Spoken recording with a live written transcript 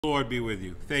Lord be with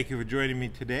you. Thank you for joining me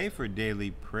today for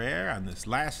daily prayer on this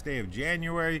last day of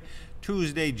January,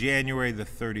 Tuesday, January the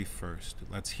 31st.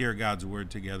 Let's hear God's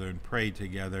word together and pray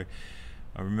together,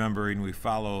 remembering we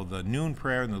follow the noon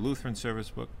prayer in the Lutheran service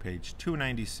book, page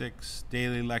 296,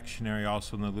 daily lectionary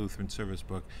also in the Lutheran service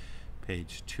book,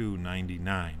 page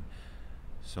 299.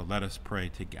 So let us pray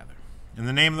together. In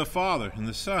the name of the Father, and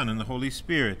the Son, and the Holy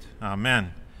Spirit.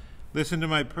 Amen. Listen to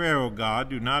my prayer, O God.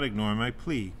 Do not ignore my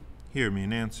plea. Hear me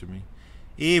and answer me.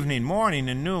 Evening, morning,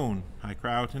 and noon, I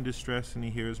cry out in distress, and he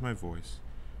hears my voice.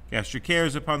 Cast your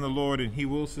cares upon the Lord, and he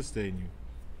will sustain you.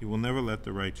 He will never let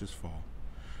the righteous fall.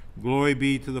 Glory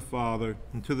be to the Father,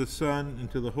 and to the Son, and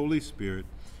to the Holy Spirit,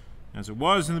 as it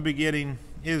was in the beginning,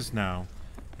 is now,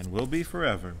 and will be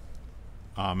forever.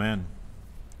 Amen.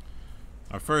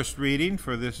 Our first reading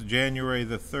for this January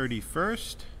the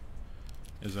 31st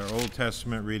is our Old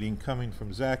Testament reading coming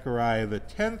from Zechariah, the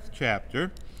 10th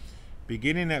chapter,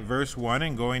 beginning at verse 1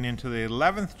 and going into the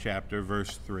 11th chapter,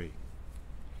 verse 3.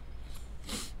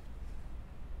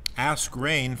 Ask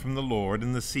rain from the Lord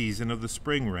in the season of the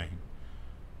spring rain,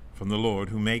 from the Lord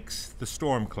who makes the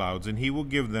storm clouds, and he will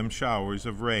give them showers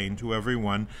of rain to every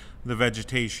one, the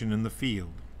vegetation in the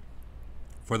field.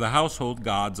 For the household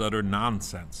gods utter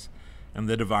nonsense, and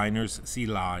the diviners see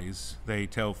lies. They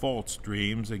tell false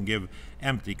dreams and give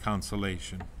empty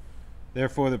consolation.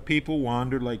 Therefore the people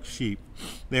wander like sheep.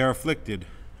 They are afflicted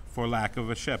for lack of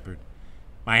a shepherd.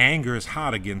 My anger is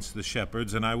hot against the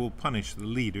shepherds, and I will punish the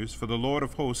leaders, for the Lord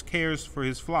of hosts cares for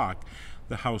his flock,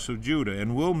 the house of Judah,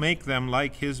 and will make them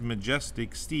like his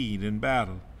majestic steed in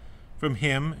battle. From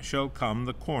him shall come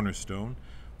the cornerstone,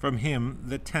 from him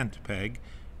the tent peg,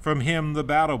 from him the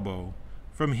battle bow,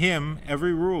 from him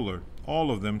every ruler, all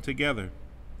of them together.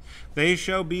 They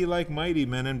shall be like mighty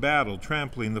men in battle,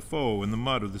 trampling the foe in the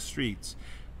mud of the streets.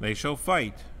 They shall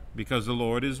fight, because the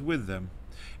Lord is with them,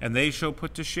 and they shall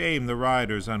put to shame the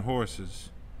riders on horses.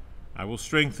 I will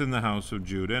strengthen the house of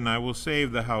Judah, and I will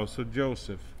save the house of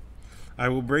Joseph. I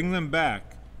will bring them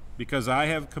back, because I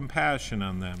have compassion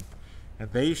on them,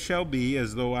 and they shall be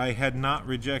as though I had not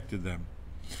rejected them.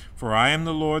 For I am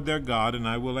the Lord their God, and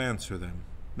I will answer them.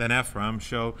 Then Ephraim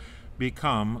shall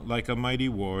become like a mighty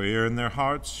warrior, and their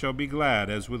hearts shall be glad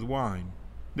as with wine.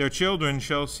 Their children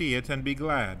shall see it and be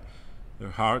glad. Their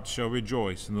hearts shall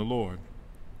rejoice in the Lord.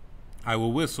 I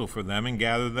will whistle for them and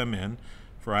gather them in,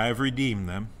 for I have redeemed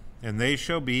them, and they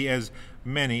shall be as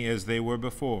many as they were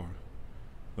before.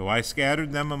 Though I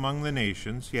scattered them among the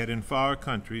nations, yet in far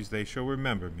countries they shall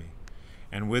remember me,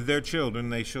 and with their children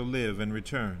they shall live and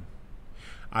return.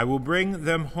 I will bring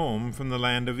them home from the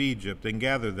land of Egypt, and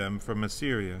gather them from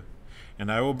Assyria.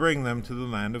 And I will bring them to the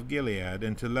land of Gilead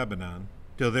and to Lebanon,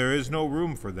 till there is no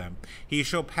room for them. He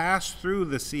shall pass through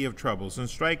the sea of troubles, and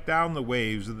strike down the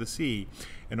waves of the sea,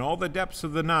 and all the depths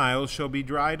of the Nile shall be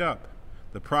dried up.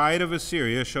 The pride of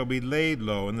Assyria shall be laid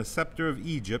low, and the scepter of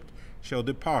Egypt shall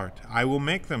depart. I will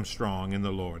make them strong in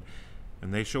the Lord,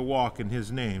 and they shall walk in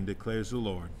his name, declares the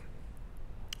Lord.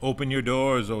 Open your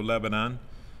doors, O Lebanon,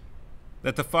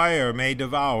 that the fire may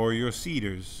devour your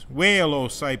cedars. Wail, O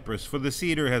cypress, for the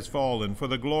cedar has fallen, for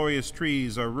the glorious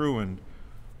trees are ruined.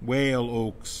 Wail,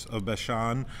 oaks of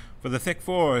Bashan, for the thick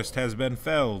forest has been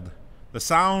felled. The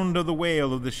sound of the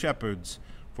wail of the shepherds,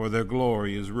 for their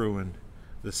glory is ruined.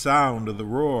 The sound of the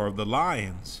roar of the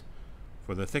lions,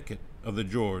 for the thicket of the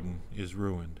Jordan is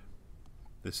ruined.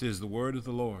 This is the word of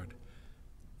the Lord.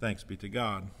 Thanks be to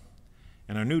God.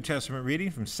 And our New Testament reading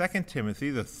from 2 Timothy,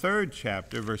 the 3rd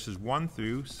chapter, verses 1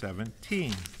 through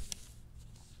 17.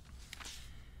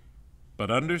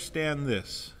 But understand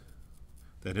this,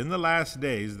 that in the last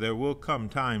days there will come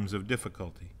times of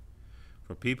difficulty.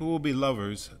 For people will be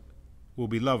lovers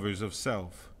of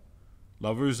self,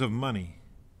 lovers of money,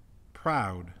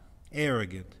 proud,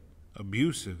 arrogant,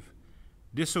 abusive,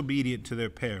 disobedient to their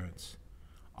parents,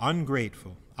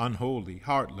 ungrateful, unholy,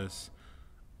 heartless,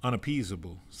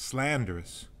 unappeasable,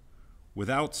 slanderous,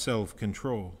 without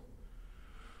self-control,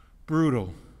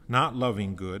 brutal, not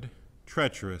loving good,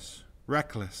 treacherous,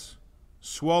 reckless,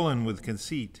 swollen with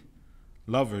conceit,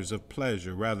 lovers of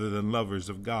pleasure rather than lovers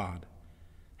of God,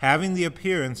 having the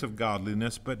appearance of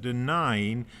godliness but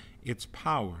denying its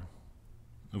power.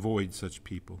 Avoid such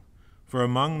people, for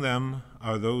among them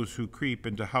are those who creep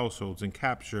into households and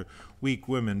capture weak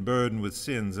women burdened with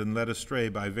sins and led astray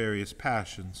by various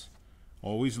passions,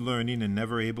 always learning and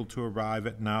never able to arrive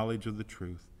at knowledge of the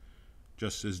truth,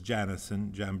 just as Jannes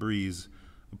and Jambres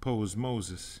opposed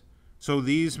Moses. So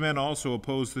these men also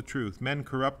oppose the truth, men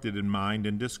corrupted in mind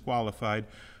and disqualified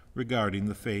regarding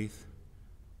the faith.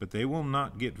 But they will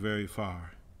not get very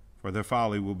far, for their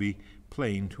folly will be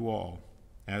plain to all,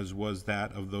 as was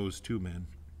that of those two men.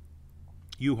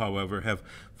 You, however, have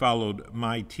followed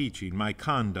my teaching, my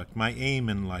conduct, my aim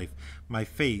in life, my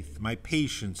faith, my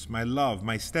patience, my love,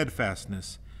 my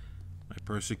steadfastness, my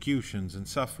persecutions and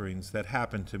sufferings that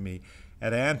happened to me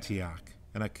at Antioch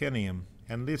and Iconium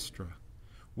and Lystra,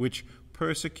 which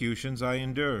persecutions I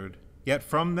endured. Yet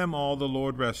from them all the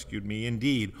Lord rescued me.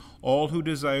 Indeed, all who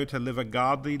desire to live a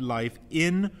godly life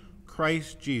in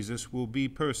Christ Jesus will be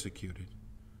persecuted,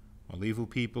 while evil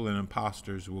people and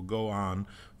impostors will go on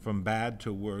from bad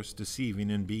to worse, deceiving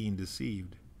and being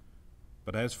deceived.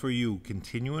 But as for you,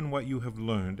 continue in what you have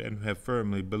learned and have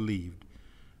firmly believed,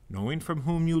 knowing from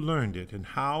whom you learned it, and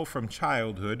how from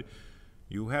childhood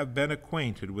you have been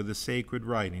acquainted with the sacred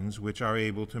writings, which are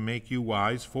able to make you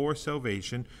wise for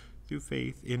salvation through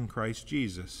faith in Christ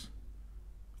Jesus.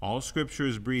 All Scripture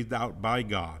is breathed out by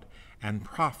God and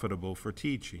profitable for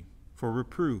teaching, for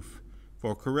reproof,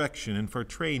 for correction, and for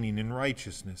training in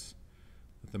righteousness,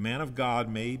 that the man of God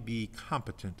may be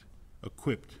competent,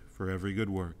 equipped for every good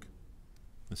work.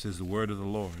 This is the word of the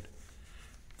Lord.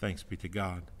 Thanks be to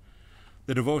God.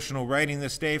 The devotional writing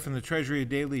this day from the Treasury of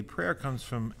Daily Prayer comes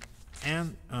from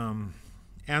Anselm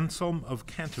of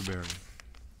Canterbury.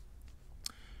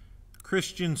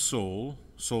 Christian soul,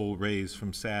 soul raised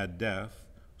from sad death,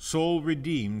 soul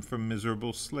redeemed from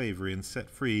miserable slavery and set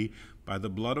free by the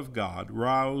blood of God,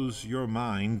 rouse your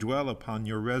mind, dwell upon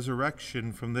your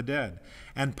resurrection from the dead,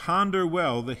 and ponder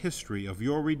well the history of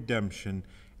your redemption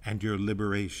and your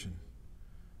liberation.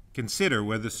 Consider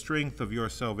where the strength of your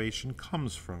salvation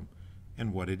comes from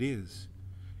and what it is.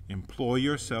 Employ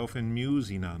yourself in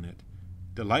musing on it.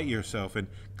 Delight yourself in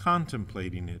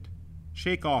contemplating it.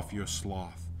 Shake off your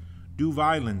sloth. Do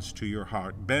violence to your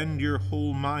heart. Bend your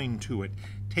whole mind to it.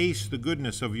 Taste the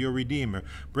goodness of your Redeemer.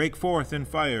 Break forth in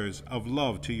fires of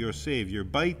love to your Savior.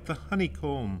 Bite the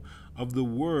honeycomb of the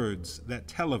words that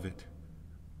tell of it.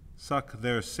 Suck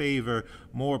their savor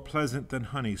more pleasant than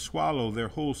honey. Swallow their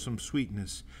wholesome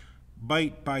sweetness.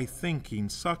 Bite by thinking,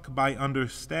 suck by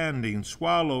understanding.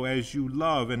 Swallow as you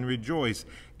love and rejoice.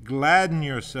 Gladden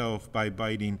yourself by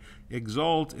biting.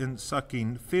 Exult in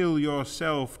sucking. Fill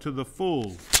yourself to the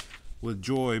full with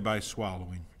joy by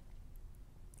swallowing.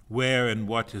 Where and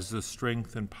what is the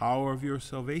strength and power of your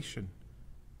salvation?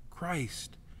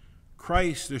 Christ.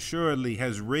 Christ assuredly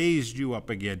has raised you up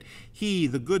again. He,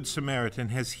 the Good Samaritan,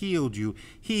 has healed you.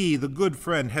 He, the good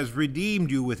friend, has redeemed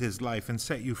you with his life and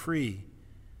set you free.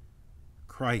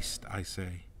 Christ, I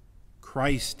say.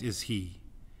 Christ is he.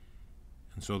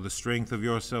 And so the strength of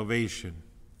your salvation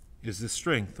is the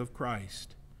strength of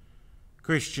Christ.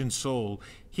 Christian soul,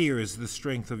 here is the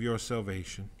strength of your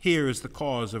salvation. Here is the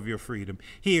cause of your freedom.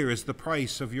 Here is the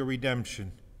price of your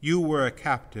redemption. You were a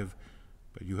captive,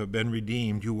 but you have been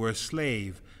redeemed. You were a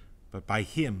slave, but by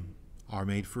him are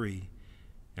made free.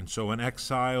 And so in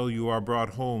exile you are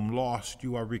brought home. Lost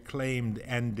you are reclaimed,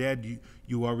 and dead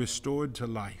you are restored to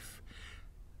life.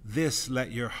 This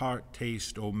let your heart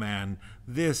taste, O man.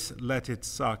 This let it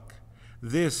suck.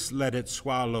 This let it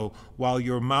swallow, while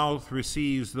your mouth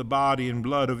receives the body and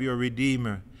blood of your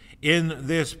Redeemer. In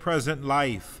this present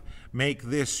life, make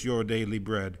this your daily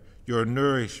bread, your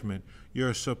nourishment,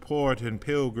 your support and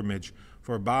pilgrimage.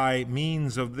 For by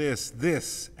means of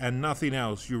this and nothing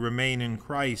else, you remain in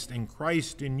Christ, and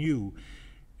Christ in you,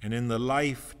 and in the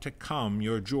life to come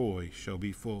your joy shall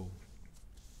be full.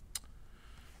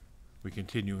 We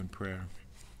continue in prayer.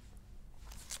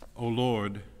 O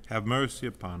Lord, have mercy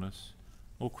upon us.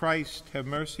 O Christ, have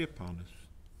mercy upon us.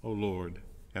 O Lord,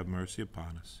 have mercy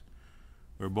upon us.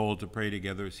 We're bold to pray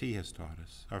together as he has taught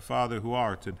us. Our Father who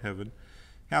art in heaven,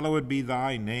 hallowed be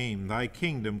thy name. Thy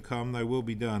kingdom come, thy will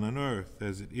be done on earth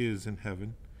as it is in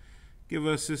heaven. Give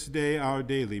us this day our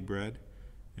daily bread,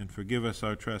 and forgive us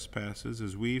our trespasses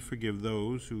as we forgive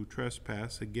those who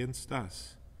trespass against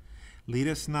us. Lead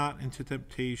us not into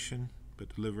temptation,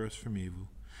 but deliver us from evil.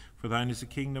 For thine is the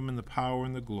kingdom and the power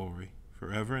and the glory,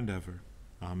 forever and ever.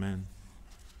 Amen.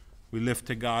 We lift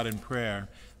to God in prayer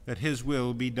that his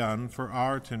will be done for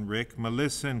Art and Rick,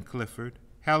 Melissa and Clifford,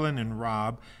 Helen and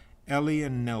Rob, Ellie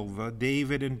and Nelva,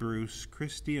 David and Bruce,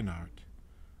 Christy and Art,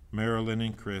 Marilyn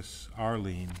and Chris,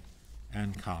 Arlene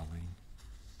and Colleen.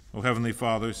 O Heavenly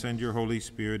Father, send your Holy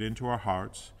Spirit into our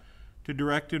hearts to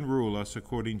direct and rule us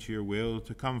according to your will,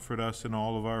 to comfort us in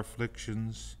all of our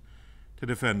afflictions, to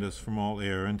defend us from all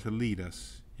error, and to lead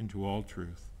us into all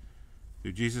truth.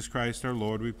 Through Jesus Christ our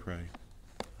Lord we pray.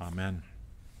 Amen.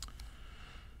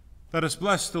 Let us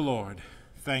bless the Lord.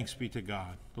 Thanks be to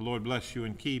God. The Lord bless you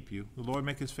and keep you. The Lord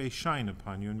make his face shine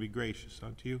upon you and be gracious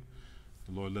unto you.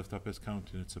 The Lord lift up his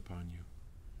countenance upon you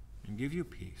and give you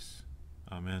peace.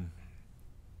 Amen.